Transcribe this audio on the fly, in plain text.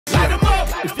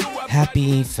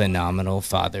Happy Phenomenal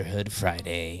Fatherhood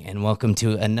Friday, and welcome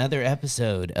to another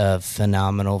episode of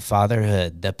Phenomenal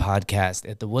Fatherhood, the podcast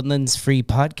at the Woodlands Free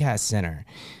Podcast Center.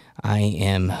 I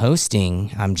am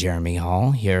hosting, I'm Jeremy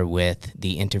Hall, here with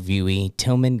the interviewee,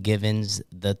 Tillman Givens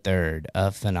III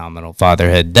of Phenomenal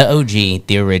Fatherhood, the OG,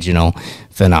 the original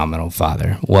Phenomenal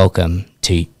Father. Welcome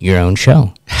to your own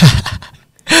show.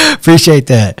 Appreciate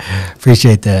that.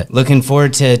 Looking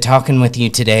forward to talking with you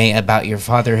today about your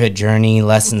fatherhood journey,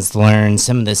 lessons learned,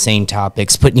 some of the same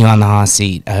topics, putting you on the hot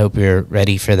seat. I hope you're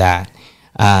ready for that.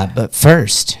 But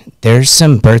first, there's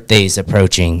some birthdays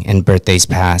approaching and birthdays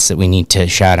past that we need to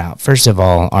shout out. First of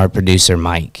all, our producer,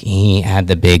 Mike, he had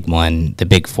the big one, the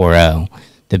big 4-0,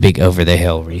 the big over the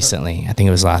hill recently. I think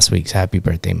it was last week's. Happy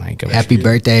birthday, Mike. Happy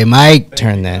birthday, Mike.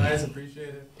 Turn that.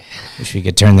 Wish we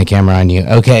could turn the camera on you.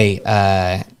 Okay,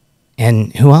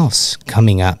 and who else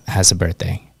coming up has a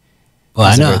birthday? Well,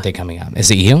 has I know. A birthday coming up.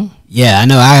 Is it you? Yeah, I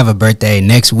know I have a birthday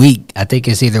next week. I think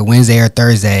it's either Wednesday or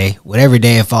Thursday. Whatever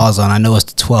day it falls on, I know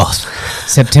it's the 12th.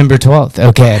 September 12th.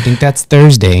 Okay, I think that's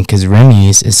Thursday because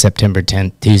Remy's is September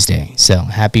 10th, Tuesday. So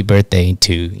happy birthday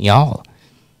to y'all.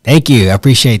 Thank you. I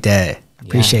appreciate that. A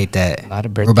lot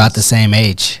of birthdays. We're about the same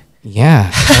age.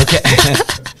 Yeah. Okay.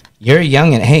 You're a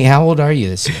youngin'. Hey, how old are you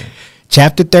this year?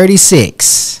 Chapter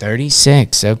 36.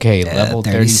 36. Okay, Yeah, level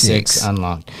 36 36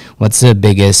 unlocked. What's the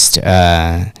biggest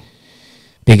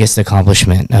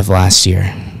accomplishment of last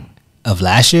year? Of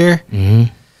last year?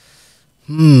 Mm-hmm.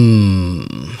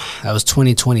 That was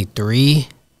 2023.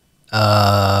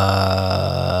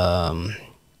 I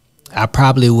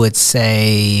probably would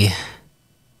say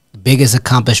the biggest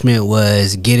accomplishment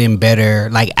was getting better,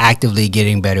 like actively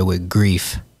getting better with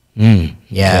grief.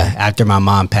 Yeah, after my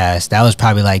mom passed, that was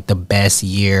probably like the best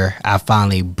year. I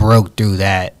finally broke through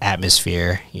that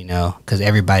atmosphere, you know, because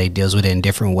everybody deals with it in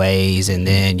different ways, and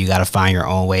then you got to find your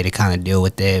own way to kind of deal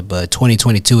with it. But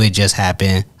 2022, it just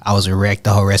happened. I was wrecked the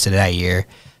whole rest of that year.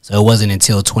 So it wasn't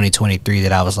until 2023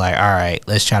 that I was like, all right,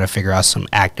 let's try to figure out some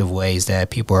active ways that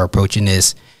people are approaching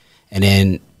this, and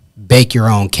then bake your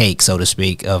own cake, so to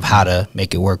speak, of how to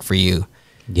make it work for you.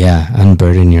 Yeah,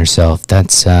 unburden yourself.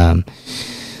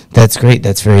 That's great.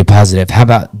 That's very positive. How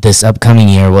about this upcoming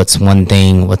year? What's one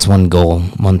goal,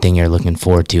 one thing you're looking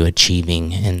forward to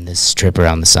achieving in this trip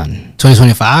around the sun?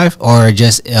 2025 or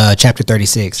just chapter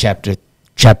 36? Chapter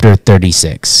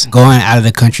 36. Going out of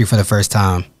the country for the first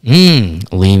time.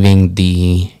 Leaving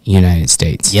the United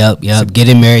States. Yep.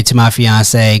 Getting married to my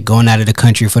fiance, going out of the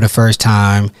country for the first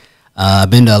time. I've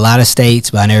been to a lot of states,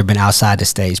 but I've never been outside the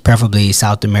states, preferably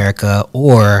South America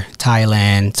or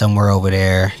Thailand, somewhere over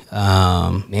there.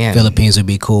 Philippines would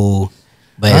be cool.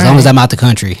 But as long as I'm out the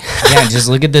country. Yeah, just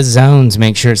look at the zones.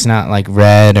 Make sure it's not like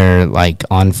red or like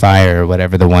on fire or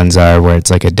whatever the ones are where it's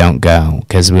like a don't go,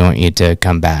 because we want you to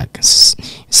come back.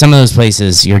 Some of those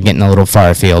places, you're getting a little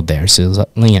far afield there. So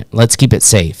let's keep it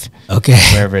safe. Okay.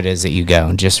 Wherever it is that you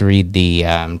go. Just read the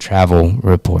travel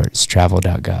reports,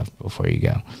 travel.gov, before you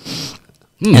go.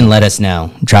 And let us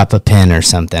know. Drop a pin or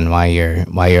something while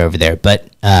you're over there. But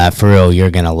for real, you're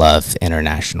gonna love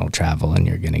international travel, and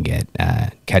you're gonna get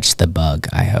catch the bug,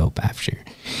 I hope, after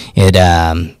it.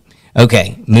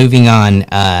 Okay, moving on.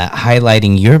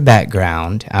 Highlighting your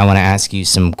background, I want to ask you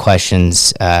some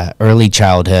questions. Early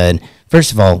childhood.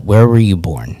 First of all, where were you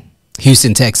born?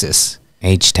 Houston, Texas.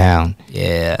 H-Town.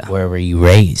 Yeah. Where were you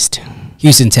raised?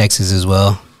 Houston, Texas as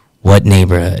well. What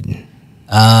neighborhood?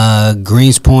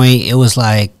 Greens Point. It was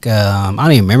like I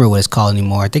don't even remember what it's called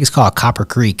anymore. I think it's called Copper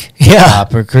Creek. Yeah,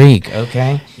 Copper Creek.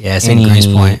 Okay. Yeah, it's in Greens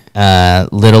Point.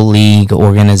 Little league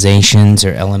organizations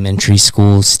or elementary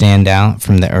schools stand out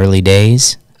from the early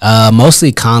days?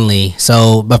 Mostly Conley.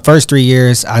 So the first 3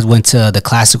 years, I went to the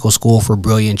Classical School for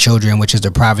Brilliant Children, which is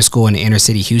the private school in the inner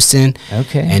city Houston.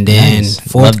 Okay. And then nice.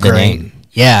 fourth Love grade. The name.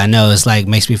 Yeah, I know. It's like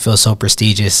makes me feel so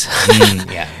prestigious.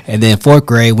 Yeah. And then fourth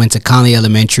grade, went to Conley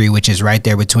Elementary, which is right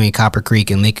there between Copper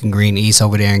Creek and Lincoln Green East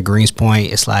over there in Greens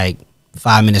Point. It's like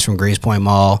 5 minutes from Greens Point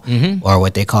Mall, or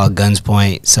what they call Guns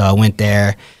Point. So I went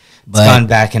there. But It's gone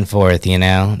back and forth, you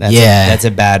know? That's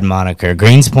a bad moniker.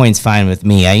 Greens Point's fine with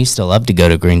me. I used to love to go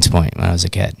to Greens Point when I was a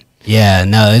kid. Yeah,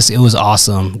 no, it was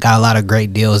awesome. Got a lot of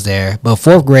great deals there. But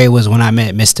fourth grade was when I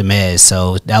met Mr. Mez.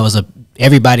 So that was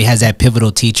everybody has that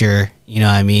pivotal teacher, you know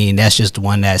what I mean? That's just the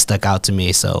one that stuck out to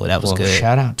me. So that was good.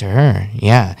 Shout out to her.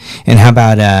 Yeah. And how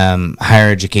about higher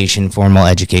education, formal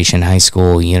education, high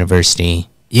school, university?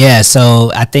 Yeah,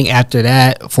 so I think after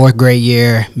that, fourth grade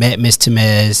year, met Miss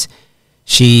Temez.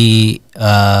 She,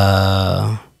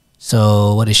 so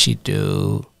what did she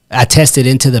do? I tested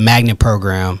into the magnet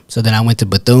program. So then I went to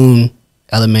Bethune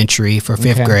Elementary for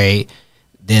fifth grade.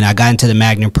 Then I got into the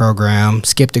magnet program,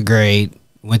 skipped a grade,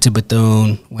 went to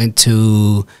Bethune, went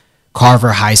to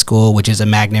Carver High School, which is a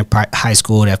magnet high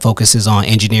school that focuses on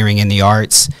engineering and the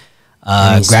arts.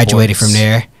 Graduated from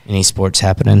there. Any sports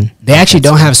happening? They actually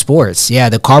don't have sports. Yeah,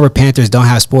 the Carver Panthers don't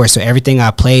have sports. So everything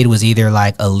I played was either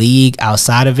like a league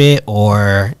outside of it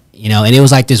or, you know, and it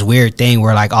was like this weird thing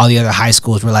where like all the other high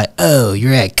schools were like, oh,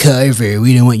 you're at Carver.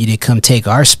 We didn't want you to come take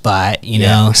our spot, you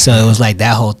know? So it was like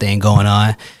that whole thing going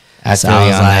on. I feel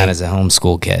you on that as a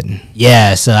homeschool kid.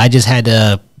 Yeah, so I just had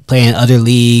to play in other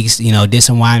leagues, you know, did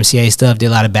some YMCA stuff, did a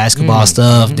lot of basketball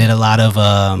stuff, did a lot of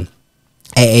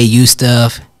AAU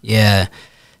stuff. Yeah.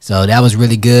 So that was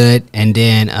really good. And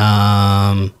then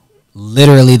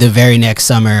literally the very next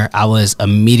summer, I was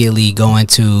immediately going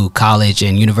to college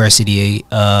and University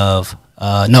of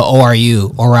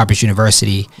ORU, Oral Roberts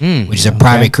University, which is a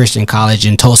private Christian college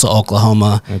in Tulsa,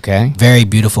 Oklahoma. Okay. Very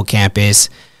beautiful campus.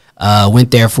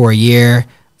 Went there for a year,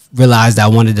 realized I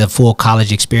wanted the full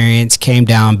college experience, came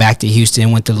down back to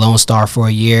Houston, went to Lone Star for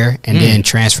a year, and then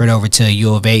transferred over to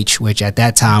U of H, which at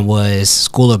that time was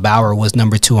School of Bauer was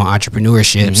 #2 on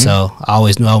entrepreneurship. So I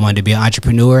always knew I wanted to be an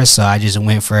entrepreneur, so I just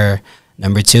went for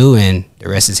 #2, and the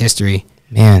rest is history.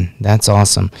 Man, that's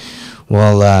awesome.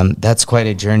 Well, that's quite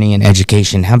a journey in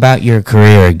education. How about your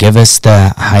career? Give us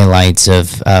the highlights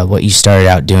of what you started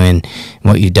out doing,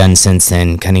 what you've done since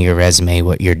then, kind of your resume,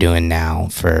 what you're doing now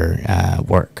for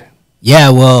work.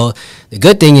 Yeah, well, the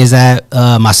good thing is that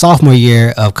my sophomore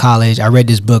year of college, I read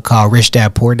this book called Rich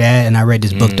Dad, Poor Dad, and I read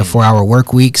this book, The 4-Hour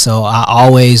Work Week. So I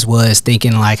always was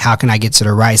thinking, like, how can I get to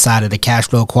the right side of the cash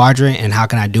flow quadrant, and how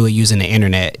can I do it using the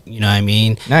internet? You know what I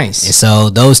mean? Nice. And so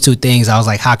those two things, I was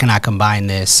like, how can I combine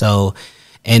this? So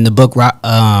in the book,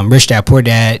 Rich Dad, Poor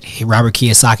Dad, Robert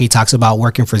Kiyosaki talks about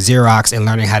working for Xerox and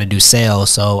learning how to do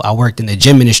sales. So I worked in the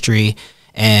gym industry,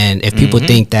 and if people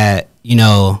think that, you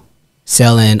know,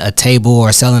 selling a table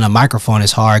or selling a microphone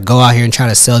is hard, go out here and try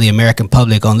to sell the American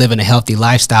public on living a healthy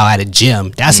lifestyle at a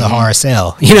gym. That's a hard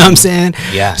sell. You know what I'm saying?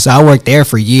 Yeah. So I worked there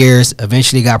for years,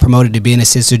 eventually got promoted to be an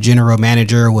assistant general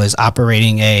manager, was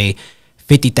operating a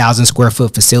 50,000 square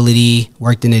foot facility,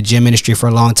 worked in the gym industry for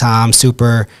a long time,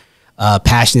 super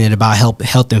passionate about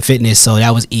health and fitness. So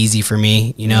that was easy for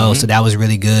me, you know, so that was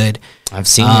really good. I've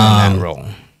seen you in that role.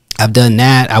 I've done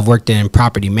that. I've worked in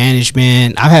property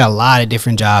management. I've had a lot of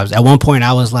different jobs. At one point,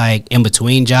 I was like in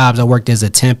between jobs. I worked as a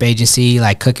temp agency,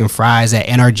 like cooking fries at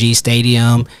NRG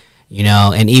Stadium, you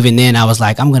know. And even then, I was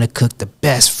like, I'm gonna cook the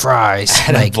best fries.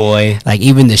 Like, boy. Like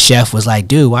even the chef was like,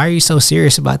 dude, why are you so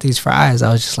serious about these fries?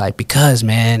 I was just like, because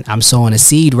man, I'm sowing a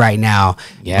seed right now.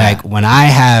 Yeah. Like when I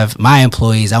have my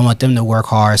employees, I want them to work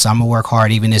hard. So I'm gonna work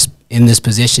hard even in this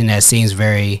position that seems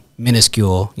very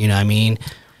minuscule. You know what I mean?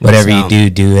 Whatever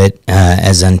you do it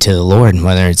as unto the Lord,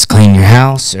 whether it's cleaning your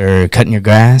house or cutting your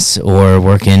grass or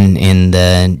working in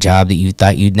the job that you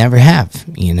thought you'd never have.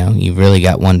 You know, you've really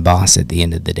got one boss at the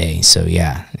end of the day. So,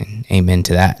 yeah, amen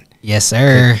to that. Yes,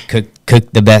 sir.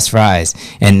 Cook the best fries.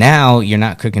 And now you're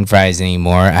not cooking fries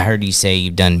anymore. I heard you say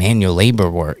you've done manual labor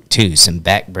work, too, some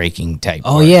back-breaking type work.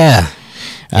 Oh, yeah.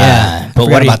 Yeah, but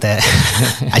what about that?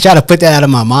 I try to put that out of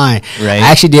my mind. Right.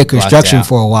 I actually did construction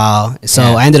for a while, so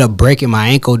I ended up breaking my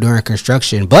ankle during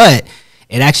construction. But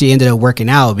it actually ended up working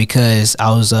out because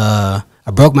I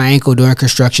broke my ankle during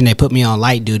construction. They put me on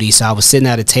light duty, so I was sitting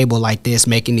at a table like this,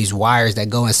 making these wires that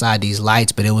go inside these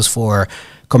lights. But it was for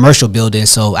commercial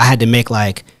buildings, so I had to make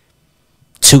like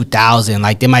 2,000.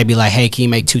 Like they might be like, hey, can you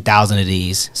make 2,000 of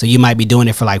these? So you might be doing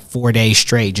it for like 4 days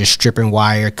straight, just stripping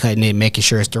wire, cutting it, making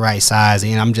sure it's the right size.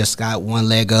 And I'm just got one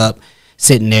leg up,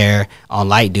 sitting there on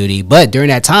light duty. But during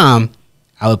that time,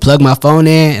 I would plug my phone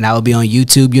in and I would be on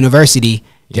YouTube University,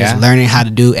 just learning how to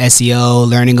do SEO,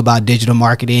 learning about digital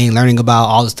marketing, learning about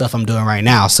all the stuff I'm doing right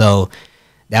now. So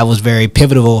that was very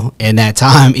pivotal in that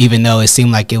time, even though it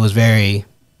seemed like it was very,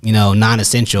 you know,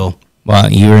 non-essential.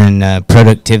 Well, you were in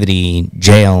productivity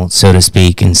jail, so to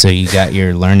speak, and so you got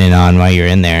your learning on while you're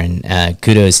in there, and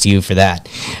kudos to you for that.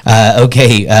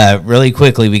 Okay, really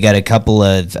quickly, we got a couple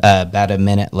of about a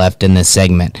minute left in this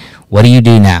segment. What do you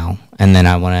do now? And then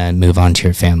I want to move on to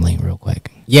your family real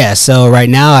quick. Yeah, so right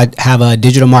now I have a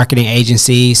digital marketing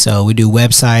agency, so we do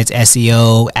websites,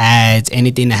 SEO, ads,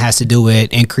 anything that has to do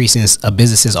with increasing a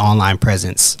business's online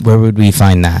presence. Where would we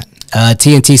find that?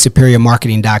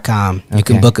 TNTsuperiormarketing.com. You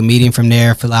can book a meeting from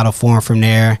there, fill out a form from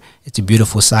there. It's a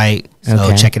beautiful site,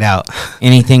 so check it out.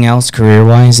 Anything else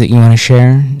career-wise that you want to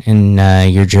share in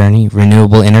your journey?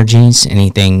 Renewable energies?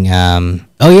 Anything?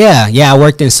 Oh, yeah. I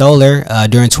worked in solar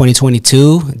during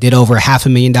 2022. Did over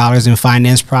 $500,000 in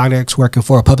finance products, working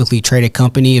for a publicly traded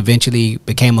company. Eventually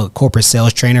became a corporate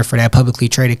sales trainer for that publicly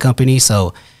traded company.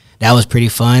 So that was pretty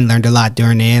fun. Learned a lot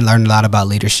during then. Learned a lot about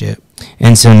leadership.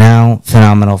 And so now,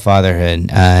 Phenomenal Fatherhood.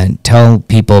 Tell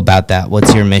people about that.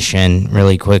 What's your mission,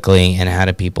 really quickly, and how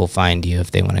do people find you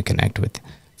if they want to connect with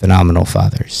Phenomenal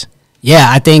Fathers? Yeah,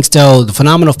 I think so. The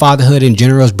Phenomenal Fatherhood in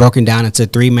general is broken down into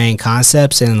three main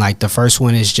concepts. And like the first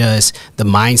one is just the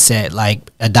mindset, like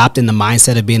adopting the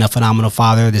mindset of being a phenomenal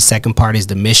father. The second part is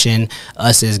the mission,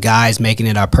 us as guys making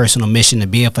it our personal mission to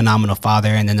be a phenomenal father.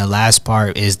 And then the last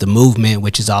part is the movement,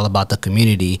 which is all about the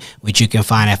community, which you can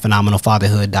find at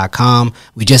phenomenalfatherhood.com.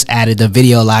 We just added the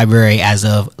video library as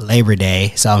of Labor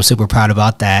Day, so I'm super proud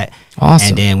about that. Awesome.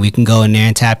 And then we can go in there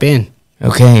and tap in.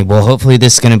 Okay, well, hopefully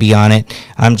this is going to be on it.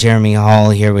 I'm Jeremy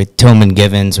Hall here with Tillman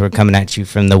Givens. We're coming at you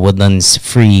from the Woodlands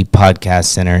Free Podcast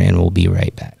Center, and we'll be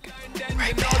right back.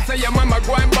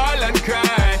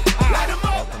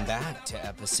 Welcome back to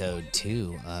episode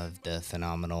 2 of the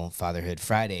Phenomenal Fatherhood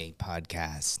Friday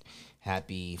podcast.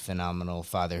 Happy Phenomenal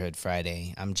Fatherhood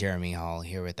Friday. I'm Jeremy Hall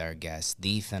here with our guest,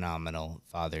 the phenomenal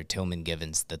father Tillman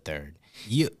Givens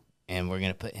III. And we're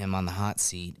going to put him on the hot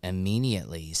seat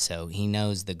immediately. So he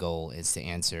knows the goal is to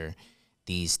answer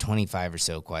these 25 or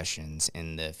so questions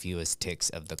in the fewest ticks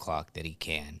of the clock that he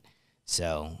can.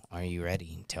 So are you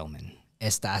ready, Tillman?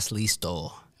 Estás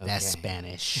listo. Okay. That's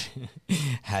Spanish.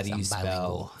 How do you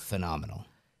spell phenomenal?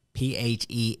 Phenomenal.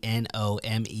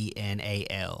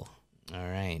 All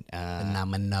right.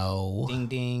 Phenomenal. Ding,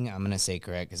 ding. I'm going to say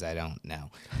correct because I don't know.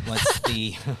 What's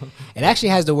the... It actually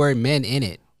has the word men in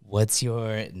it.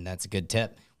 And that's a good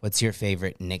tip. What's your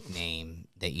favorite nickname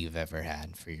that you've ever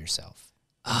had for yourself?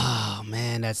 Oh,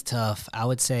 man, that's tough. I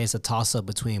would say it's a toss-up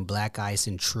between Black Ice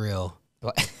and Trill.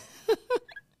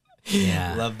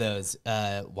 Yeah. Love those.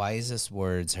 Wisest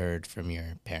words heard from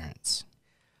your parents?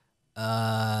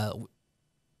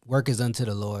 Work is unto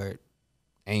the Lord.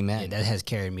 Amen. Yeah, that has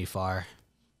carried me far.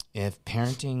 If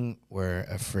parenting were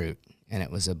a fruit and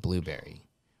it was a blueberry,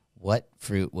 what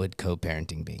fruit would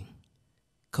co-parenting be?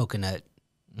 Coconut.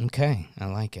 Okay, I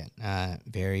like it.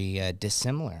 Very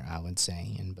dissimilar, I would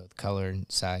say, in both color,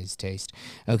 size, taste.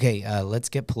 Okay, let's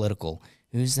get political.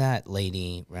 Who's that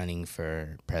lady running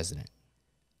for president?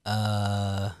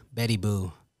 Betty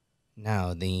Boo.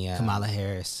 No, the... Kamala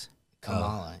Harris.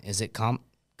 Kamala. Is it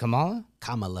Kamala?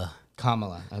 Kamala.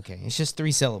 Kamala. Okay, it's just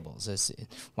 3 syllables.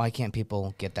 Why can't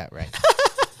people get that right?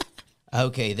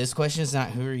 Okay, this question is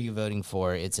not who are you voting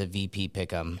for. It's a VP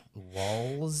pick'em.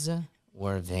 Walls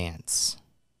or Vance?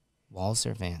 Walls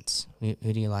or Vance? Who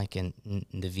do you like in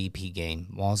the VP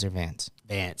game? Walls or Vance?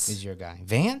 Vance. Who's your guy?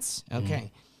 Vance?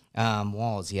 Okay.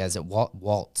 Walls. He has it.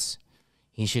 Waltz.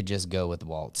 He should just go with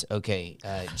Waltz. Okay.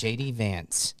 JD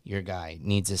Vance, your guy,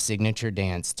 needs a signature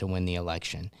dance to win the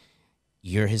election.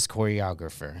 You're his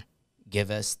choreographer. Give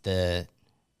us the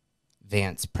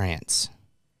Vance prance.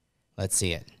 Let's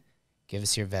see it. Give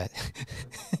us your vet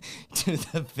to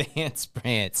the Vance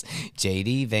prance.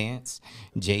 JD Vance,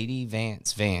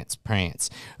 Vance prance.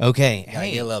 Okay,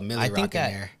 hey, get a little Millie I think Rock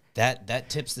in that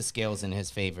tips the scales in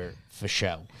his favor for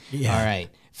show. Yeah. All right,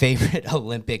 favorite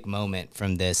Olympic moment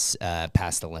from this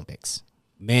past Olympics?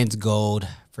 Men's gold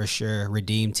for sure.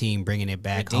 Redeem team bringing it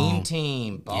back home. Redeem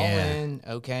team, ballin'.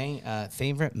 Yeah. Okay,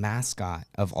 favorite mascot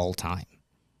of all time?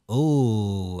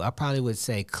 Ooh, I probably would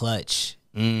say Clutch.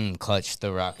 Clutch the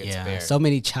Rockets bear. So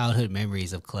many childhood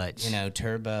memories of Clutch. You know,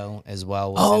 Turbo as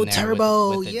well. Was in there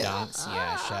Turbo, with the dunks.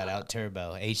 Yeah, shout out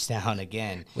Turbo. H-Town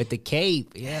again. With the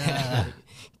cape, yeah.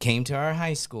 Came to our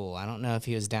high school. I don't know if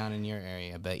he was down in your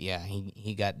area, but yeah,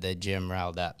 he got the gym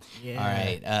riled up. Yeah. All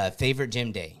right, favorite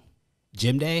gym day?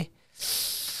 Gym day?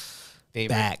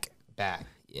 Favorite? Back.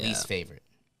 Yeah. Least favorite?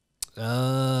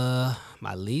 My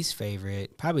least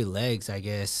favorite? Probably legs, I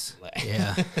guess.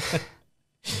 Yeah.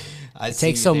 It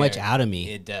takes so much out of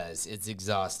me. It does. It's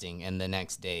exhausting, and the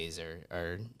next days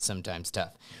are sometimes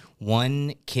tough.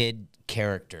 One kid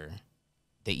character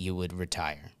that you would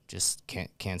retire. Just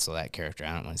cancel that character.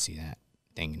 I don't want to see that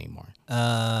thing anymore.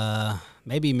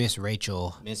 Maybe Miss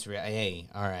Rachel. Hey,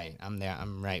 all right. I'm there.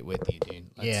 I'm right with you,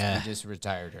 dude. We just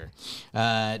retired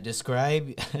her.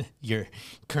 Describe your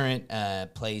current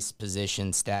place,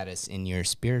 position, status in your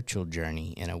spiritual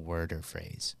journey in a word or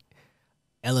phrase.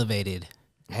 Elevated.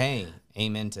 Hey,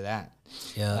 amen to that.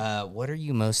 Yeah. What are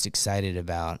you most excited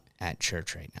about at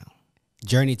church right now?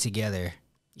 Journey together.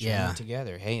 Journey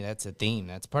together. Hey, that's a theme.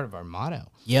 That's part of our motto.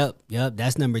 Yep.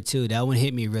 That's number 2. That one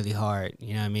hit me really hard.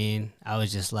 You know what I mean? I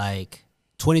was just like,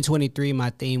 2023,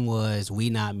 my theme was we,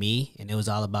 not me. And it was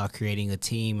all about creating a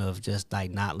team of just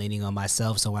like not leaning on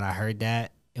myself. So when I heard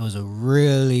that, it was a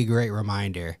really great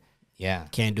reminder. Yeah.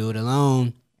 Can't do it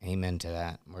alone. Amen to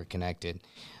that. We're connected.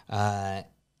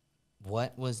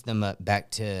 What was back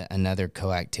to another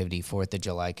co-activity, 4th of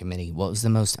July committee? What was the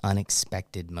most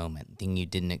unexpected moment, thing you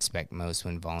didn't expect most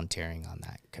when volunteering on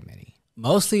that committee?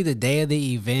 Mostly the day of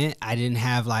the event, I didn't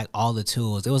have like all the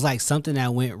tools. It was like something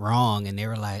that went wrong, and they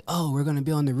were like, "Oh, we're gonna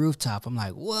be on the rooftop." I'm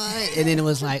like, "What?" And then it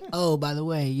was like, "Oh, by the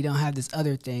way, you don't have this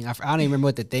other thing." I don't even remember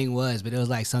what the thing was, but it was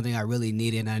like something I really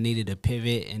needed, and I needed to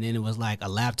pivot. And then it was like a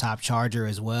laptop charger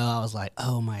as well. I was like,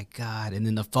 "Oh my god!" And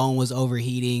then the phone was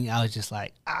overheating. I was just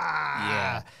like,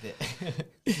 "Ah." Yeah.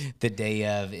 The day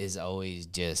of is always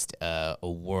just a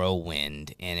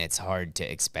whirlwind, and it's hard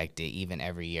to expect it even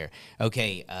every year.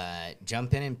 Okay,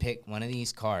 jump in and pick one of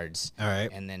these cards. All right.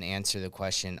 And then answer the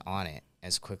question on it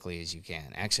as quickly as you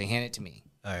can. Actually, hand it to me.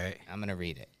 All right. I'm going to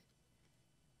read it.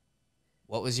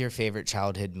 What was your favorite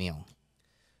childhood meal?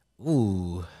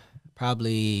 Ooh,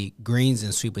 probably greens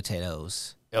and sweet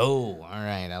potatoes. Oh, all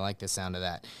right. I like the sound of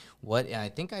that. I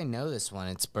think I know this one.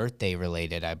 It's birthday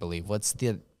related, I believe. What's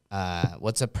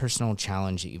a personal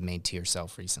challenge that you've made to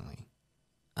yourself recently?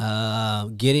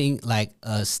 Getting like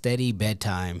a steady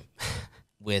bedtime.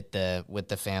 With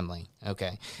the family.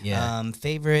 Okay. Yeah.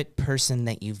 Favorite person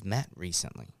that you've met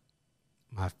recently?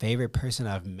 My favorite person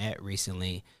I've met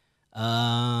recently.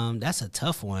 That's a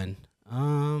tough one.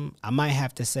 I might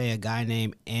have to say a guy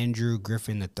named Andrew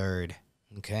Griffin III.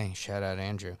 Okay, shout out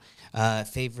Andrew.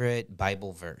 Favorite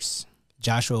Bible verse?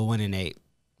 Joshua 1:8.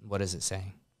 What does it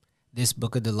say? This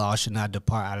book of the law shall not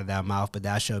depart out of thy mouth, but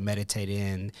thou shalt meditate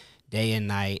in day and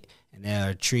night, and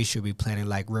their tree shall be planted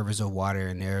like rivers of water,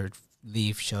 and their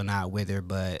leaf shall not wither,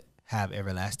 but have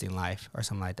everlasting life, or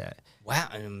something like that. Wow,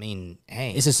 I mean,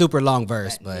 hey, It's a super long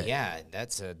verse, but yeah,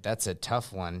 that's a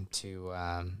tough one to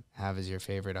have as your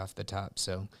favorite off the top.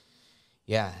 So,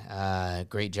 yeah,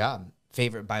 great job.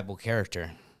 Favorite Bible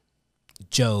character?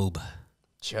 Job.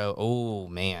 Oh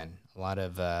man, a lot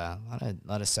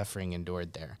of suffering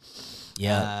endured there.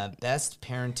 Yeah. Best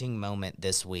parenting moment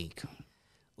this week?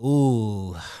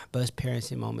 Ooh, best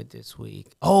parenting moment this week.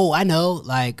 Oh, I know,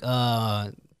 like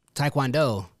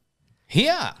Taekwondo.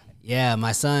 Yeah. Yeah,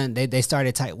 my son, they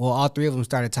started, all three of them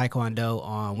started Taekwondo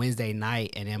on Wednesday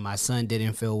night, and then my son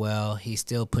didn't feel well. He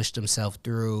still pushed himself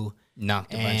through.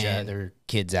 Knocked a bunch of other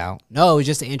kids out. No, it was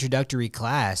just an introductory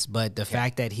class, but the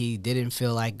fact that he didn't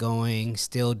feel like going,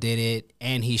 still did it,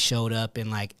 and he showed up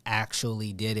and like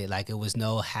actually did it. Like it was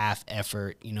no half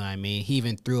effort, you know what I mean? He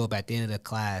even threw up at the end of the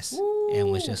class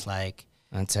and was just like,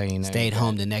 That's how you know. Stayed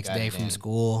home the next day from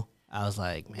school. I was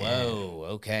like, man. Whoa,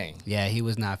 okay. Yeah, he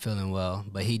was not feeling well,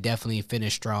 but he definitely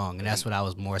finished strong, and that's what I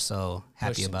was more so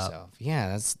happy about. Himself.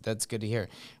 Yeah, that's good to hear.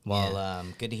 Well,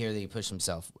 good to hear that he pushed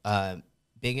himself.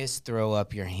 Biggest throw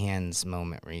up your hands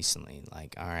moment recently?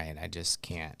 Like, all right, I just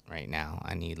can't right now.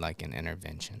 I need like an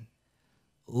intervention.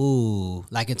 Ooh,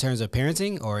 like in terms of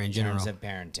parenting or in general? In terms of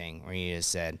parenting, where you just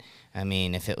said, I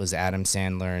mean, if it was Adam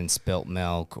Sandler and spilt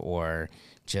milk, or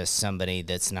just somebody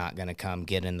that's not going to come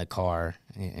get in the car,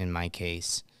 in my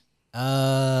case.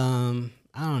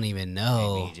 I don't even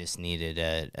know. Maybe you just needed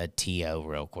a TO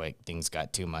real quick. Things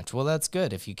got too much. Well, that's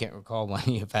good if you can't recall one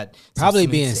you've had. Probably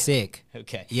being sick.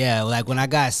 Okay. Yeah, like when I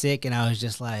got sick and I was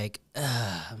just like,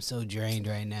 I'm so drained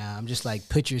right now. I'm just like,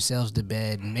 put yourselves to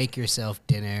bed, make yourself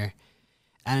dinner.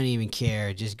 I don't even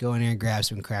care. Just go in there and grab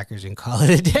some crackers and call it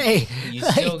a day. You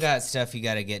still got stuff you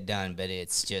got to get done, but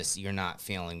it's just you're not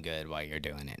feeling good while you're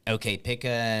doing it. Okay, pick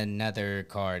another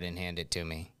card and hand it to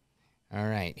me. All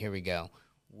right, here we go.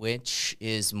 Which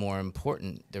is more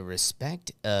important, the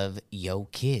respect of your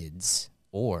kids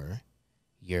or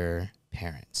your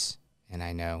parents? And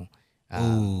I know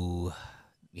Ooh,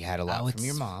 you had a lot from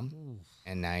your mom,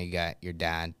 and now you got your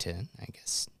dad to, I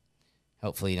guess,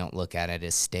 hopefully you don't look at it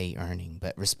as stay earning,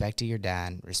 but respect to your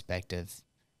dad, respect of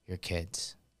your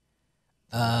kids.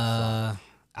 I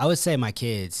would say my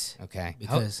kids. Okay.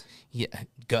 Because yeah,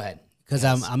 go ahead. Because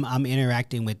I'm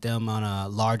interacting with them on a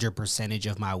larger percentage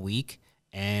of my week,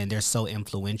 and they're so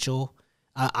influential.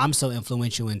 I'm so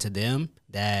influential into them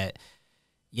that,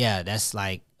 yeah, that's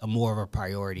like more of a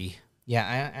priority. Yeah,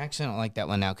 I actually don't like that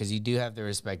one now because you do have the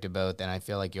respect of both, and I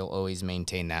feel like you'll always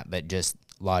maintain that. But just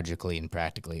logically and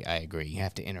practically, I agree. You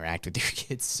have to interact with your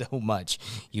kids so much.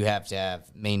 You have to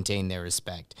maintain their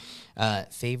respect.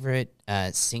 Favorite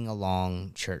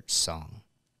sing-along church song?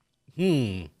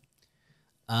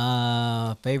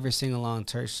 Favorite sing-along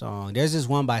church song. There's this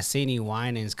one by Sini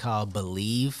Winans called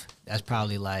 "Believe." That's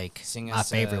probably like my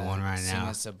favorite one right now. Sing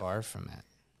us a bar from it.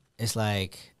 It's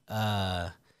like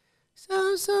some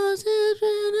songs up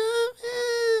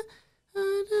here,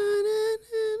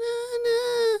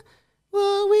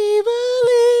 what we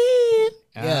believe.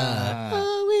 Yeah,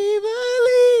 what we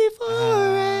believe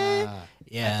for it.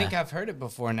 Yeah, think I've heard it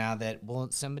before now that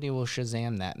somebody will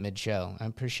Shazam that mid-show. I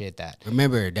appreciate that.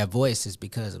 Remember, that voice is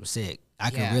because I'm sick. I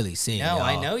can really sing. No, y'all.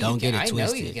 I know you Don't can. get it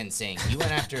twisted. I know you can sing. You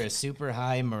went after a super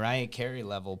high Mariah Carey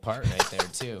level part right there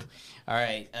too. All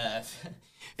right.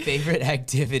 Favorite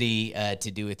activity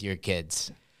to do with your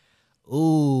kids?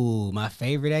 Ooh, my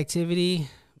favorite activity?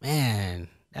 Man,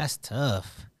 that's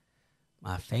tough.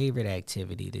 My favorite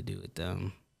activity to do with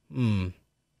them.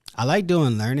 I like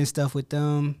doing learning stuff with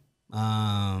them.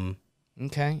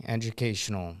 Okay,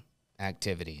 educational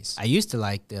activities. I used to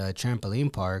like the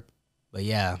trampoline park, but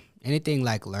yeah, anything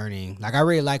like learning. Like I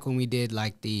really like when we did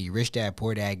like the Rich Dad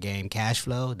Poor Dad game, Cash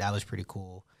Flow. That was pretty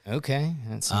cool. Okay,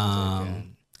 that sounds like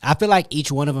I feel like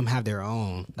each one of them have their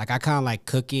own. Like I kind of like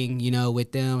cooking,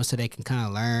 with them so they can kind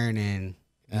of learn and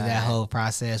do that whole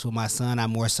process. With my son,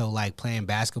 I'm more so like playing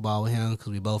basketball with him because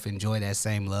we both enjoy that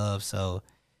same love. So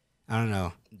I don't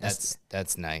know.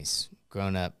 That's nice.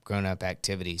 Grown up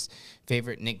activities.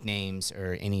 Favorite nicknames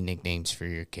or any nicknames for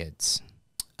your kids?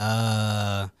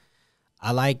 I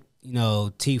like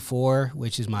T4,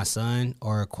 which is my son,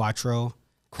 or Quattro.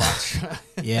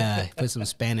 Yeah, put some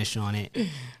Spanish on it.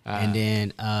 And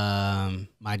then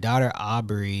my daughter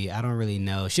Aubrey, I don't really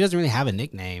know. She doesn't really have a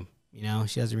nickname.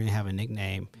 She doesn't really have a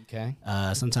nickname. Okay.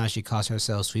 Sometimes she calls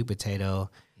herself Sweet Potato.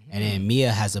 And then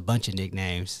Mia has a bunch of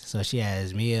nicknames. So she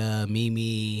has Mia,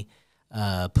 Mimi,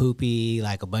 Poopy,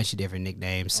 like a bunch of different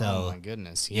nicknames. So oh my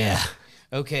goodness. Yeah.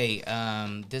 Okay.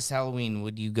 This Halloween,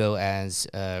 would you go as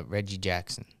Reggie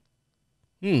Jackson?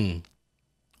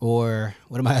 Or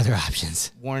what are my other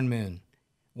options? Warren Moon.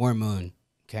 Warren Moon.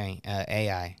 Okay.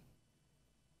 AI.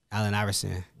 Allen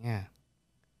Iverson. Yeah.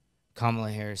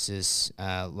 Kamala Harris's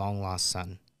long lost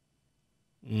son.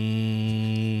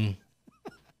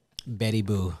 Betty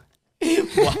Boo.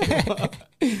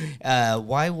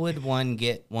 Why would one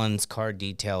get one's car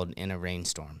detailed in a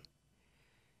rainstorm?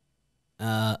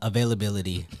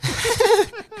 Availability.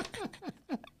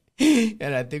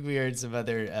 And I think we heard some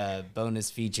other bonus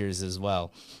features as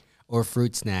well. Or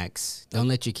fruit snacks. Don't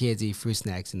let your kids eat fruit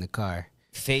snacks in the car.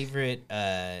 Favorite,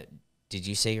 did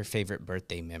you say your favorite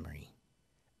birthday memory?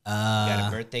 You got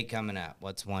a birthday coming up.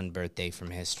 What's one birthday from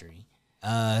history?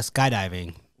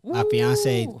 Skydiving. My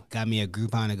fiance got me a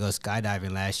Groupon to go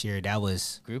skydiving last year. That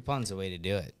was Groupon's the way to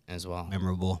do it as well.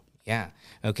 Memorable. Yeah.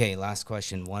 Okay, last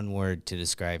question. One word to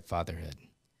describe fatherhood.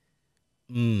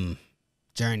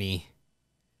 Journey.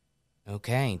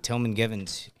 Okay. Tillman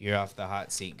Givens, you're off the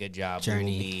hot seat. Good job.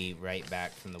 Journey. We'll be right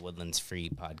back from the Woodlands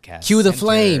Free Podcast. Cue the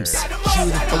flames.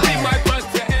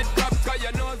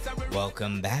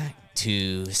 Welcome back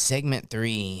to segment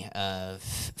 3 of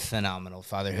Phenomenal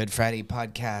Fatherhood Friday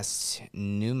podcast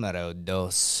numero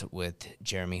 2 with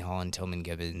Jeremy Hall and Tillman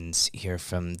Gibbons here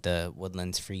from the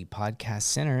Woodlands Free Podcast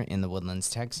Center in the Woodlands,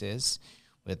 Texas,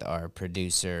 with our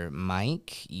producer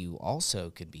Mike. You also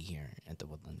could be here at the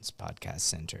Woodlands Podcast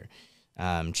Center.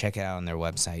 Check it out on their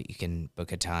website. You can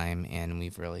book a time, and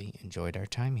we've really enjoyed our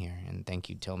time here. And thank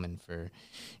you, Tillman, for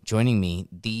joining me,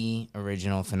 the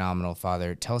original Phenomenal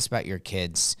Father. Tell us about your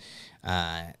kids,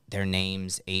 their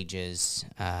names, ages,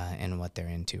 and what they're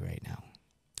into right now.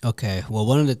 Okay. Well,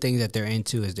 one of the things that they're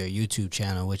into is their YouTube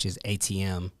channel, which is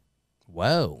ATM.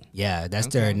 Whoa. Yeah, that's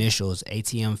their initials.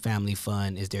 ATM Family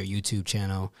Fun is their YouTube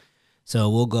channel.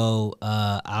 So we'll go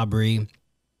Aubrey.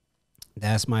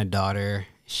 That's my daughter.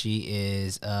 She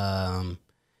is, well,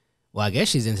 I guess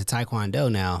she's into Taekwondo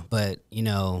now, but,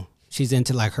 she's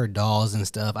into, like, her dolls and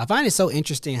stuff. I find it so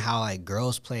interesting how, like,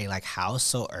 girls play, like, house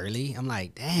so early. I'm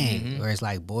like, dang. Whereas,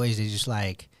 like, boys, they're just,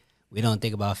 like, we don't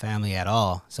think about family at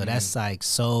all. So that's, like,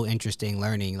 so interesting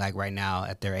learning, like, right now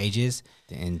at their ages.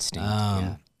 The instinct,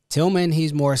 yeah. Tillman,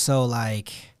 he's more so,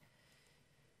 like,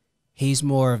 he's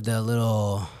more of the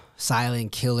little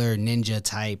silent killer ninja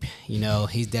type,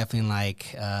 he's definitely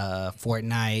like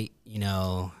Fortnite,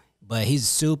 but he's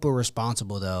super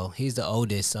responsible though. He's the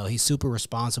oldest, so he's super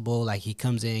responsible. Like he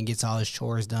comes in, gets all his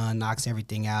chores done, knocks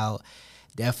everything out.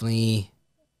 Definitely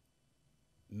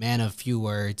man of few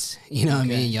words, what I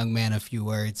mean? Young man of few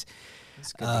words.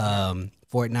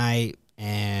 Fortnite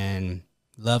and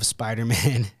loves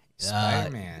Spider-Man.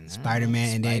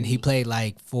 Spider-Man, and then he played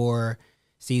like 4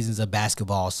 seasons of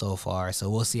basketball so far, so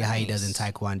we'll see how he does in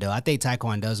Taekwondo. I think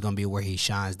Taekwondo is going to be where he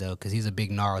shines, though, because he's a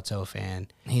big Naruto fan.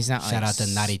 He's not Shout out to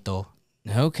Naruto.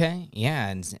 Okay,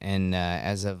 yeah, and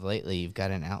as of lately, you've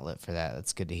got an outlet for that.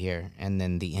 That's good to hear. And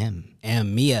then the M.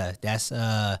 And Mia, that's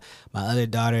my other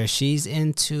daughter. She's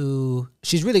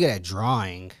really good at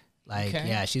drawing. Like,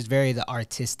 yeah, she's very the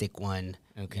artistic one.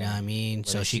 Okay. You know what I mean? What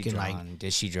So does she can like on?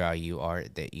 Does she draw you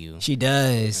art that you? she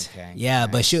does. Okay, Yeah,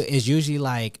 but nice. it's usually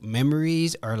like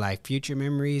memories or like future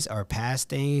memories or past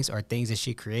things or things that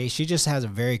she creates. She just has a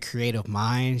very creative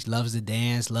mind. She loves to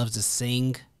dance, loves to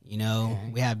sing. You know,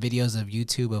 Okay. we have videos of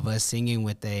YouTube of us singing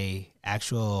with a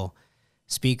actual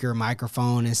speaker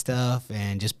microphone and stuff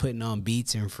and just putting on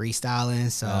beats and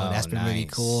freestyling. So Oh, that's been really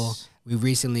cool. nice. We've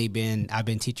recently I've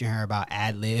been teaching her about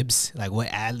ad libs, like what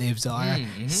ad libs are.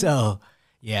 Mm-hmm. So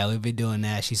yeah, we've been doing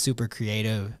that. She's super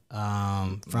creative,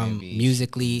 from Maybe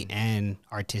musically and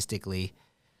artistically.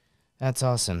 That's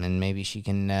awesome, and maybe she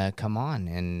can come on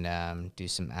and do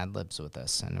some ad libs with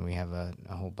us. I know we have a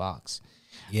whole box.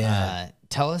 Yeah.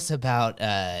 Tell us about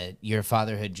your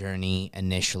fatherhood journey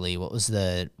initially. What was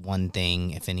the one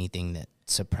thing, if anything, that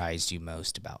surprised you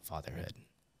most about fatherhood?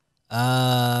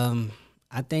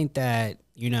 I think that,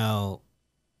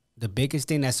 the biggest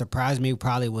thing that surprised me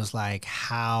probably was like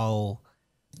how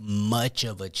much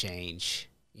of a change,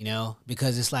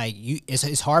 because it's like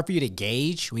it's hard for you to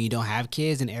gauge when you don't have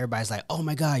kids and everybody's like, oh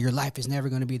my God, your life is never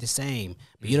going to be the same.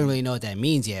 But you don't really know what that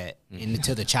means yet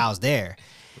until the child's there.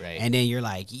 Right. And then you're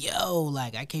like, yo,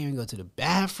 like I can't even go to the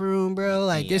bathroom, bro.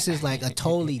 Like this is like a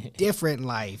totally different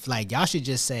life. Like y'all should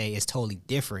just say it's totally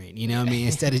different. You know what I mean?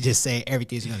 Instead of just saying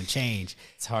everything's going to change.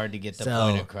 It's hard to get the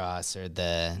point across or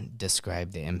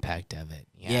describe the impact of it.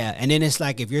 Yeah. And then it's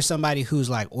like if you're somebody who's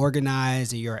like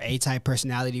organized or you're an A-type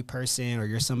personality person or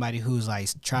you're somebody who's like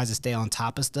tries to stay on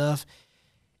top of stuff,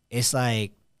 it's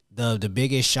like the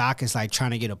biggest shock is like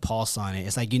trying to get a pulse on it.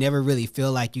 It's like you never really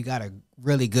feel like you got a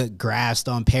really good grasp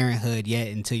on parenthood yet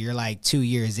until you're like 2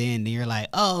 years in and you're like,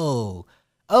 oh,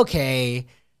 okay.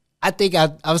 I think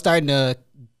I'm starting to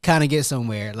kind of get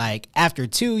somewhere. Like after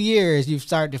 2 years, you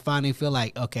start to finally feel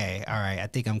like, okay, all right, I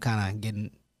think I'm kind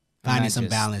of finding some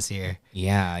balance here.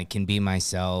 Yeah, I can be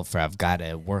myself, or I've got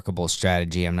a workable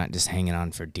strategy. I'm not just hanging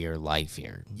on for dear life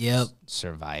here. Yep.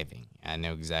 Surviving. I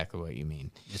know exactly what you mean.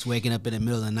 Just waking up in the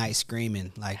middle of the night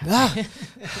screaming like, ah,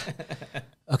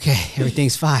 okay,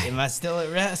 everything's fine. Am I still at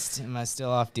rest? Am I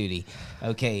still off duty?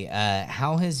 Okay,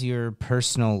 how has your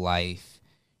personal life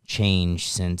changed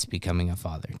since becoming a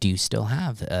father? Do you still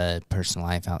have a personal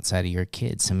life outside of your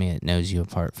kids, something that knows you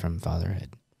apart from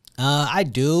fatherhood? I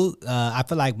do. I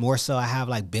feel like more so I have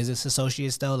like business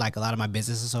associates though. Like a lot of my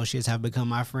business associates have become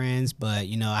my friends, but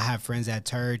I have friends at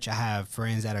church. I have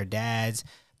friends that are dads.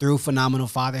 Through Phenomenal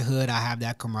Fatherhood, I have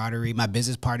that camaraderie. My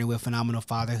business partner with Phenomenal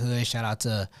Fatherhood, shout out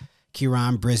to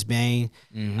Kieran Brisbane.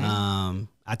 Mm-hmm.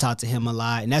 I talk to him a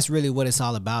lot, and that's really what it's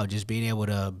all about, just being able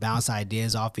to bounce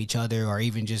ideas off each other or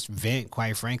even just vent,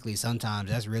 quite frankly.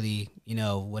 Sometimes that's really,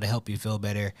 what'll help you feel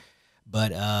better.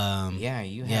 But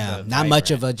you have not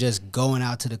much of a just going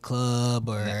out to the club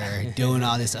or doing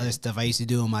all this other stuff I used to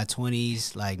do in my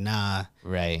 20s. Like, nah,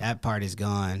 right, that part is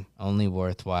gone. Only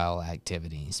worthwhile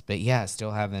activities. But yeah,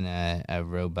 still having a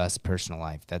robust personal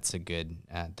life. That's good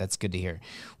to hear.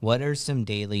 What are some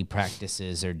daily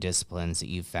practices or disciplines that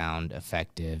you found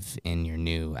effective in your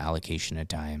new allocation of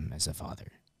time as a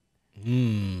father?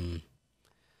 I'd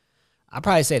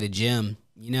probably say the gym.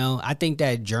 I think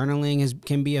that journaling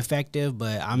can be effective,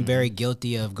 but I'm very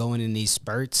guilty of going in these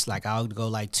spurts. Like I'll go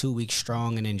like 2 weeks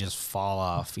strong and then just fall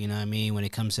off. You know what I mean? When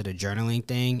it comes to the journaling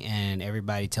thing, and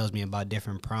everybody tells me about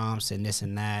different prompts and this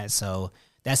and that. So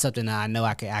that's something that I know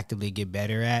I could actively get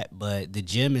better at. But the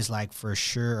gym is like for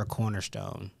sure a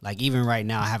cornerstone. Like even right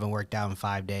now, I haven't worked out in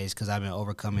 5 days because I've been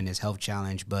overcoming this health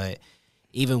challenge. But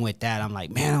even with that, I'm like,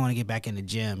 man, I want to get back in the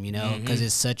gym, because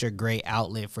it's such a great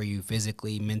outlet for you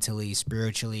physically, mentally,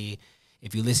 spiritually.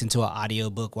 If you listen to an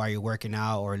audiobook while you're working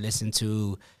out or listen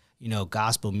to,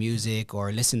 gospel music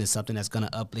or listen to something that's going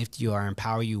to uplift you or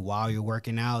empower you while you're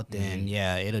working out, then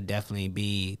yeah, it'll definitely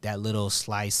be that little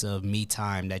slice of me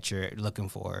time that you're looking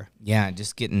for. Yeah,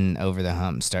 just getting over the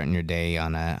hump, starting your day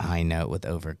on a high note with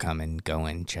overcoming,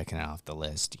 going, checking it off the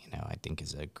list, I think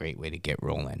is a great way to get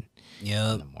rolling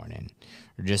in the morning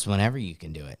or just whenever you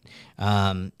can do it.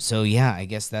 So yeah, I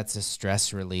guess that's a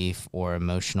stress relief or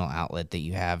emotional outlet that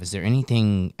you have. Is there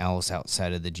anything else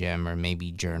outside of the gym or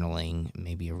maybe journaling,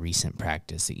 maybe a recent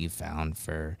practice that you found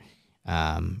for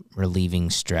relieving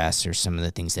stress or some of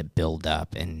the things that build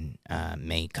up and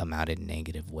may come out in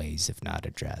negative ways if not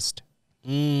addressed?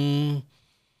 I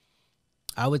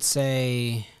would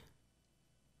say,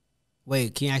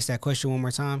 wait, can you ask that question one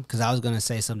more time? Because I was going to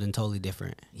say something totally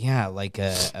different. Yeah, like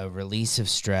a release of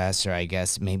stress, or I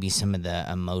guess maybe some of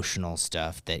the emotional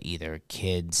stuff that either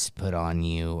kids put on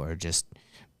you or just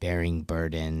bearing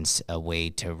burdens, a way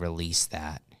to release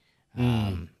that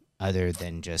other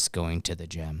than just going to the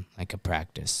gym, like a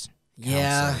practice.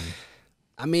 Yeah.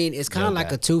 I mean, it's kind of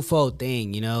like a twofold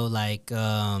thing, you know, like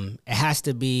it has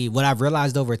to be what I've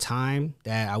realized over time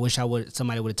that I wish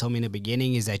somebody would have told me in the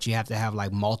beginning is that you have to have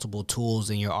like multiple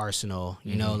tools in your arsenal,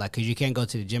 you know, like because you can't go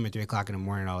to the gym at 3 o'clock in the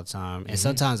morning all the time. And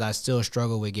sometimes I still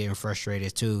struggle with getting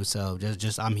frustrated too. So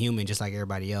just I'm human just like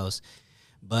everybody else.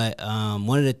 But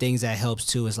one of the things that helps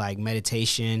too is like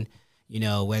meditation, you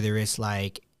know, whether it's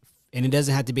like, and it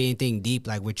doesn't have to be anything deep,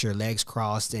 like with your legs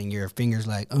crossed and your fingers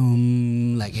like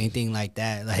anything like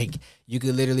that. Like you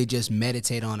could literally just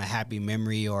meditate on a happy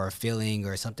memory or a feeling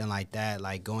or something like that,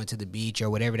 like going to the beach or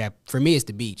whatever that, for me, it's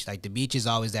the beach. Like the beach is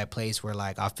always that place where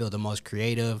like I feel the most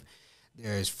creative.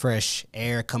 There's fresh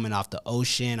air coming off the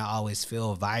ocean. I always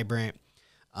feel vibrant.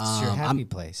 It's your happy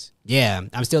place. Yeah,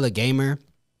 I'm still a gamer.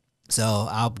 So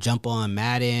I'll jump on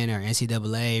Madden or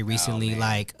NCAA recently.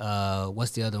 Like,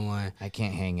 what's the other one? I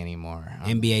can't hang anymore.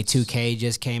 NBA 2K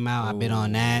just came out. I've been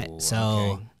on that.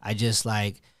 So I just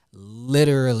like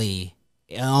literally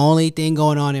the only thing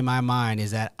going on in my mind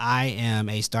is that I am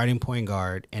a starting point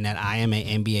guard and that I am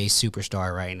an NBA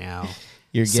superstar right now.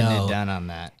 You're getting it done on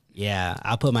that. Yeah,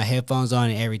 I'll put my headphones on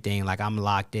and everything. Like I'm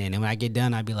locked in. And when I get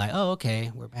done, I'll be like, oh,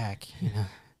 okay, we're back. You know?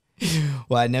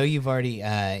 Well, I know you've already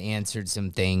answered some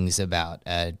things about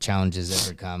challenges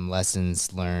overcome,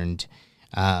 lessons learned.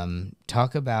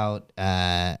 Talk about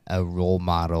a role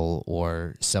model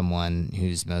or someone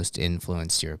who's most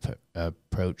influenced your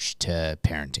approach to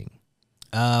parenting.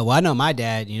 Well, I know my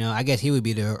dad, you know, I guess he would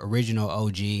be the original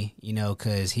OG, you know,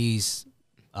 because he's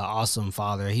an awesome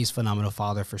father. He's a phenomenal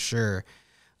father for sure.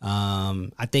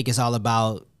 I think it's all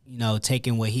about, you know,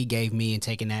 taking what he gave me and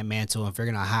taking that mantle and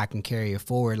figuring out how I can carry it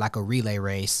forward like a relay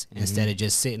race instead of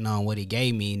just sitting on what he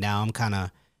gave me. Now I'm kind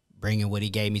of bringing what he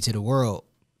gave me to the world.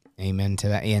 Amen to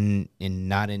that. And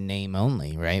not in name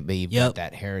only, right? But you've got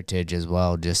that heritage as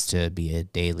well, just to be a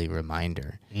daily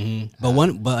reminder. But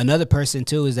another person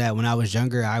too is that when I was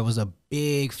younger, I was a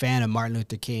big fan of Martin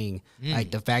Luther King.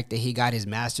 Like the fact that he got his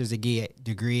master's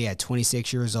degree at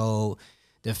 26 years old,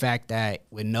 the fact that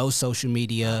with no social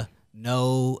media,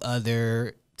 no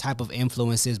other type of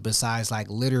influences besides like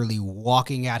literally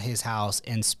walking out his house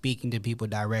and speaking to people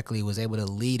directly, was able to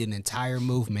lead an entire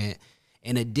movement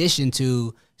in addition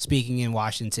to speaking in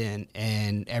Washington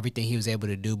and everything he was able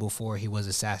to do before he was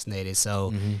assassinated.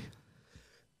 So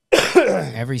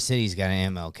every city's got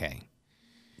an MLK.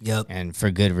 Yep. And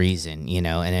for good reason, you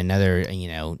know, and another, you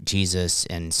know, Jesus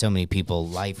and so many people,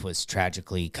 life was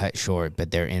tragically cut short,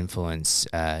 but their influence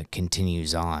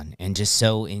continues on and just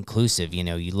so inclusive. You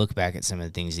know, you look back at some of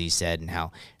the things he said and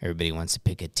how everybody wants to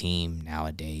pick a team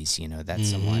nowadays. You know, that's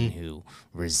someone who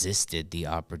resisted the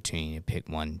opportunity to pick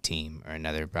one team or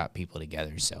another, brought people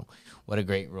together. So what a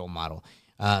great role model.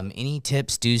 Any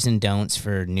tips, do's and don'ts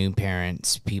for new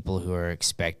parents, people who are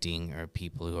expecting or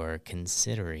people who are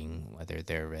considering whether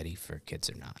they're ready for kids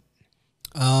or not?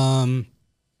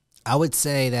 I would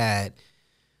say that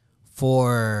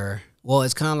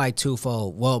it's kind of like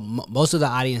twofold. Well, most of the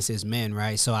audience is men,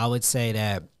 right? So I would say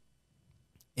that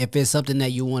if it's something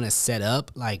that you want to set up,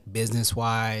 like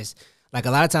business-wise, like a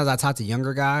lot of times I talk to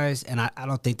younger guys, and I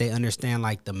don't think they understand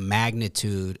like the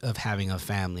magnitude of having a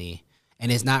family.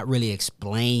 And it's not really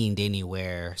explained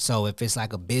anywhere. So if it's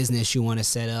like a business you want to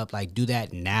set up, like do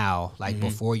that now, like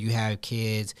before you have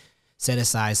kids, set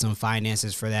aside some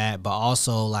finances for that, but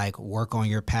also like work on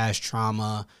your past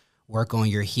trauma, work on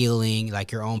your healing,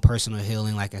 like your own personal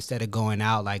healing. Like instead of going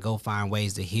out, like go find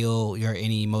ways to heal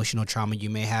any emotional trauma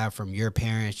you may have from your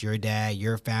parents, your dad,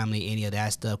 your family, any of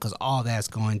that stuff. Cause all that's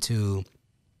going to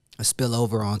spill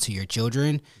over onto your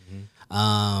children.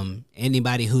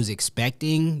 Anybody who's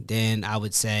expecting, then I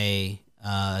would say,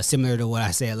 similar to what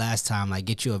I said last time, like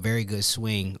get you a very good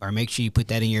swing, or make sure you put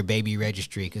that in your baby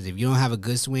registry. Because if you don't have a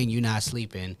good swing, you're not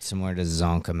sleeping. Somewhere to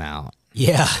zonk them out.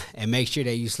 Yeah, and make sure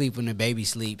that you sleep when the baby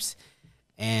sleeps.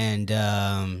 And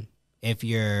if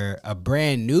you're a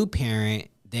brand new parent,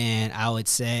 then I would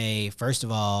say, first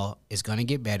of all, it's going to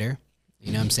get better.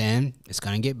 You know what I'm saying? It's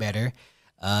going to get better.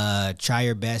 Try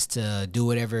your best to do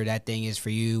whatever that thing is for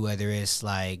you, whether it's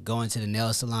like going to the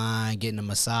nail salon, getting a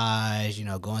massage, you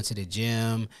know, going to the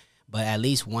gym, but at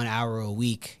least 1 hour a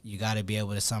week, you got to be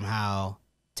able to somehow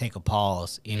take a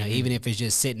pause, you know, even if it's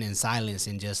just sitting in silence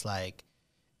and just like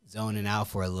zoning out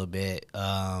for a little bit.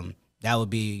 That would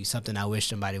be something I wish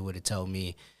somebody would have told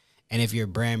me. And if you're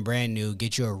brand new,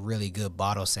 get you a really good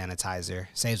bottle sanitizer.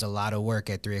 Saves a lot of work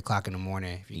at 3 o'clock in the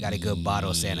morning if you got a good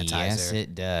bottle sanitizer. Yes,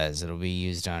 it does. It'll be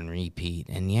used on repeat.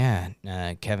 And yeah,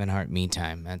 Kevin Hart me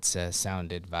time. That's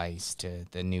sound advice to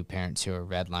the new parents who are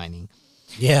redlining.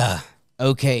 Yeah.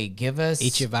 Okay, give us...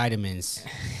 Eat your vitamins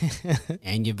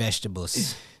and your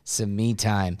vegetables. Some me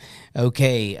time.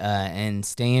 Okay, and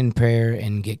stay in prayer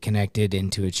and get connected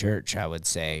into a church, I would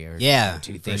say, or Yeah,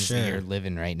 two for things that sure. you're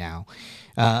living right now.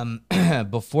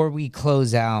 Before we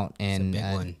close out and big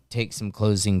one. take some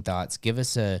closing thoughts, give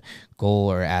us a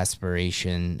goal or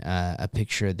aspiration, a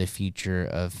picture of the future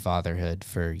of fatherhood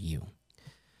for you.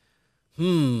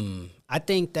 I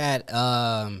think that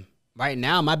right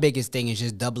now my biggest thing is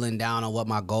just doubling down on what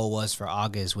my goal was for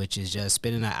August, which is just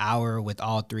spending an hour with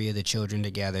all three of the children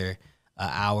together, an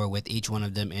hour with each one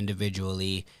of them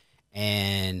individually.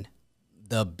 And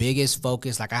the biggest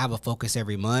focus, like I have a focus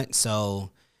every month.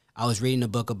 So I was reading a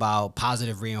book about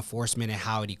positive reinforcement and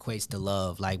how it equates to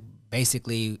love. Like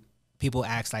basically people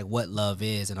ask like what love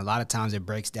is. And a lot of times it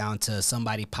breaks down to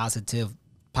somebody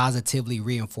positively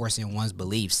reinforcing one's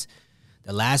beliefs.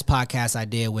 The last podcast I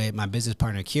did with my business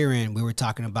partner, Kieran, we were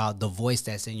talking about the voice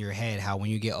that's in your head, how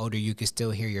when you get older, you can still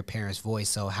hear your parents' voice.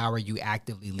 So how are you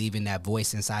actively leaving that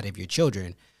voice inside of your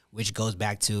children, which goes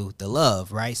back to the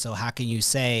love, right? So how can you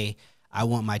say, I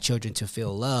want my children to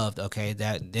feel loved? Okay,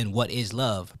 then what is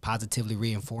love? Positively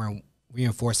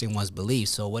reinforcing one's beliefs.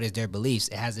 So what is their beliefs?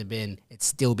 It's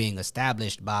still being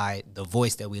established by the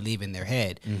voice that we leave in their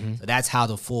head. So that's how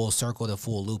the full circle, the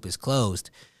full loop is closed.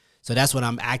 So that's what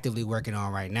I'm actively working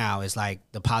on right now. It's like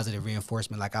the positive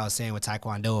reinforcement, like I was saying with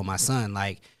Taekwondo with my son.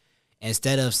 Like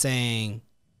instead of saying,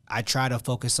 I try to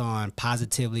focus on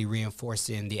positively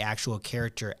reinforcing the actual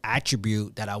character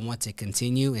attribute that I want to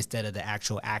continue instead of the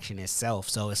actual action itself.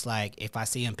 So it's like if I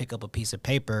see him pick up a piece of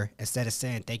paper, instead of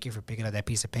saying, thank you for picking up that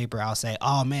piece of paper, I'll say,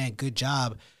 oh man, good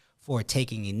job for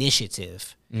taking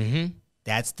initiative.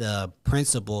 That's the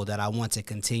principle that I want to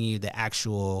continue, the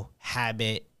actual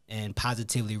habit and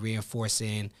positively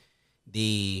reinforcing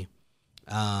the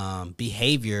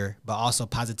behavior, but also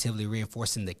positively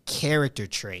reinforcing the character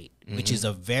trait, which is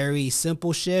a very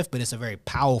simple shift, but it's a very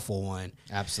powerful one.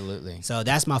 Absolutely. So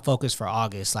that's my focus for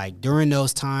August. Like during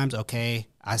those times, okay,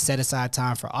 I set aside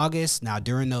time for August. Now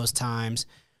during those times,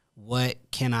 what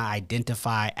can I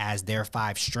identify as their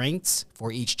 5 strengths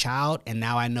for each child? And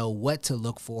now I know what to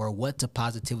look for, what to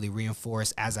positively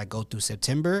reinforce as I go through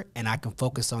September. And I can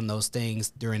focus on those things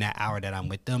during that hour that I'm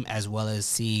with them, as well as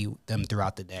see them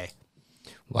throughout the day.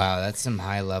 Wow, that's some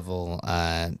high-level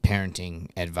parenting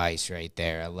advice right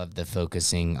there. I love the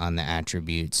focusing on the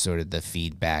attributes, sort of the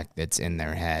feedback that's in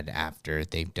their head after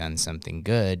they've done something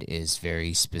good is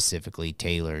very specifically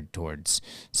tailored towards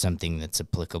something that's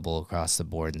applicable across the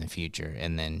board in the future.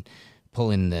 And then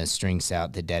pulling the strings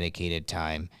out, the dedicated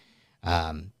time,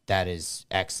 that is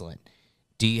excellent.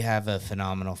 Do you have a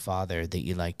phenomenal father that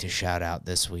you'd like to shout out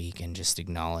this week and just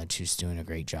acknowledge who's doing a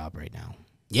great job right now?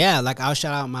 Yeah, like I'll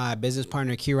shout out my business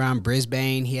partner, Kieran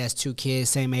Brisbane. He has 2 kids,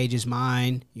 same age as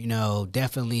mine. You know,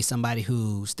 definitely somebody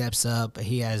who steps up.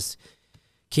 He has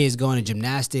kids going to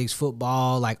gymnastics,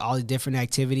 football, like all the different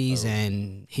activities,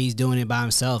 and he's doing it by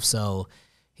himself. So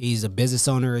he's a business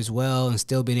owner as well and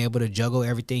still being able to juggle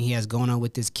everything he has going on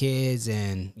with his kids.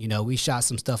 And, you know, we shot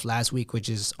some stuff last week, which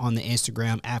is on the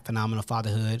Instagram at Phenomenal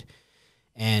Fatherhood.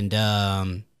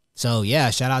 And, so, yeah,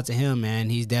 shout out to him, man.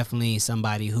 He's definitely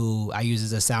somebody who I use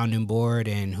as a sounding board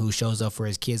and who shows up for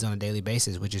his kids on a daily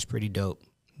basis, which is pretty dope.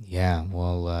 Yeah,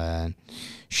 well,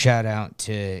 shout out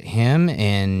to him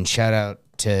and shout out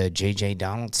to JJ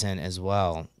Donaldson as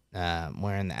well,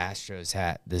 wearing the Astros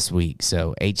hat this week.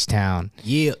 So, H-Town,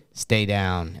 yeah, stay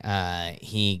down.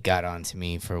 He got on to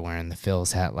me for wearing the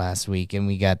Phil's hat last week, and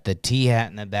we got the T hat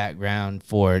in the background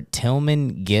for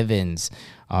Tillman Givens,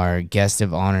 our guest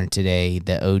of honor today,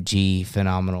 the OG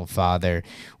phenomenal father.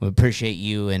 We appreciate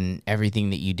you and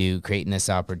everything that you do, creating this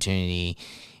opportunity,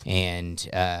 and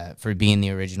for being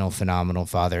the original phenomenal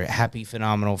father. Happy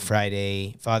Phenomenal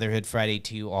Friday, Fatherhood Friday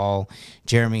to you all.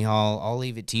 Jeremy Hall, I'll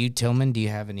leave it to you. Tillman, do you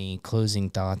have any closing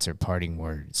thoughts or parting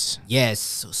words? Yes.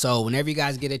 So whenever you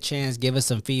guys get a chance, give us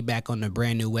some feedback on the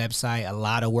brand new website. A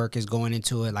lot of work is going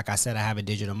into it. Like I said, I have a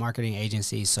digital marketing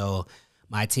agency, so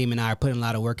my team and I are putting a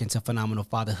lot of work into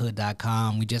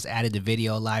phenomenalfatherhood.com. We just added the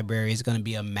video library. It's going to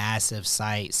be a massive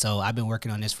site. So I've been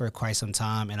working on this for quite some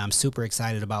time, and I'm super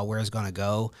excited about where it's going to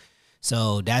go.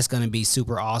 So that's going to be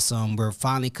super awesome. We're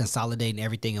finally consolidating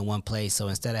everything in one place. So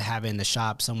instead of having the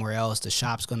shop somewhere else, the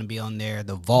shop's going to be on there.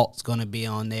 The vault's going to be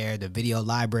on there. The video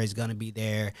library is going to be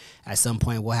there. At some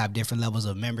point, we'll have different levels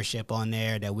of membership on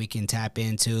there that we can tap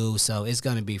into. So it's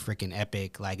going to be freaking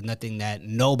epic, like nothing that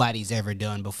nobody's ever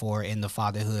done before in the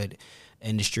fatherhood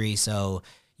industry. So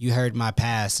you heard my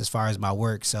past as far as my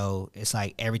work, so it's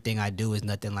like everything I do is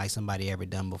nothing like somebody ever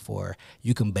done before.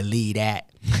 You can believe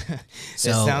that. So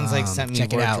it sounds like something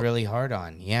you've worked out. really hard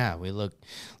on. Yeah, we look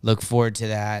forward to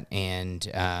that, and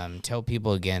tell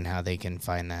people again how they can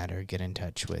find that or get in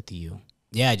touch with you.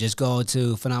 Yeah, just go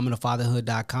to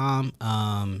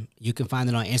phenomenalfatherhood.com. You can find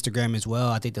it on Instagram as well.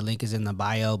 I think the link is in the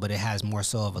bio, but it has more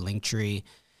so of a link tree.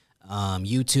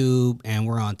 YouTube, and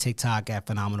we're on TikTok at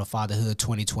Phenomenal Fatherhood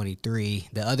 2023.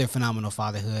 The other Phenomenal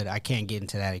Fatherhood, I can't get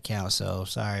into that account, so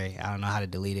sorry, I don't know how to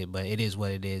delete it, but it is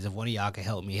what it is. If one of y'all can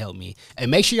help me,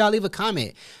 and make sure y'all leave a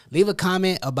comment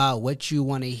about what you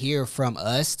want to hear from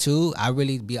us too. I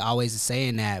really be always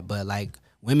saying that, but like,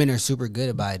 women are super good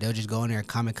about it. They'll just go in there and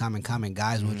comment.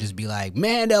 Guys will just be like,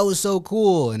 man, that was so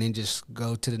cool. And then just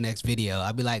go to the next video.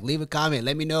 I'll be like, leave a comment.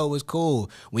 Let me know it was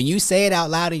cool. When you say it out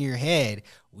loud in your head,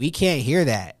 we can't hear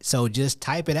that. So just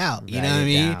type it out. You know what I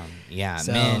mean? Yeah.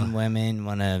 So, men, women,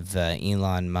 one of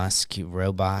Elon Musk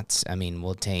robots. I mean,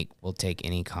 we'll take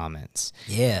any comments.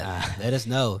 Yeah. Let us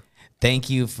know. Thank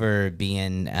you for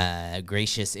being a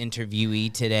gracious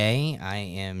interviewee today. I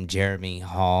am Jeremy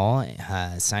Hall,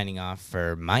 signing off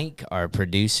for Mike, our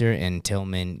producer, and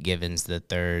Tillman Givens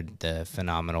III, the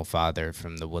phenomenal father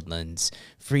from the Woodlands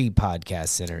Free Podcast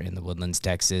Center in the Woodlands,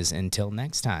 Texas. Until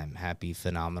next time, happy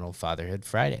Phenomenal Fatherhood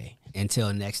Friday.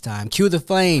 Until next time, cue the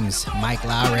flames. Mike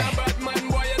Lowry.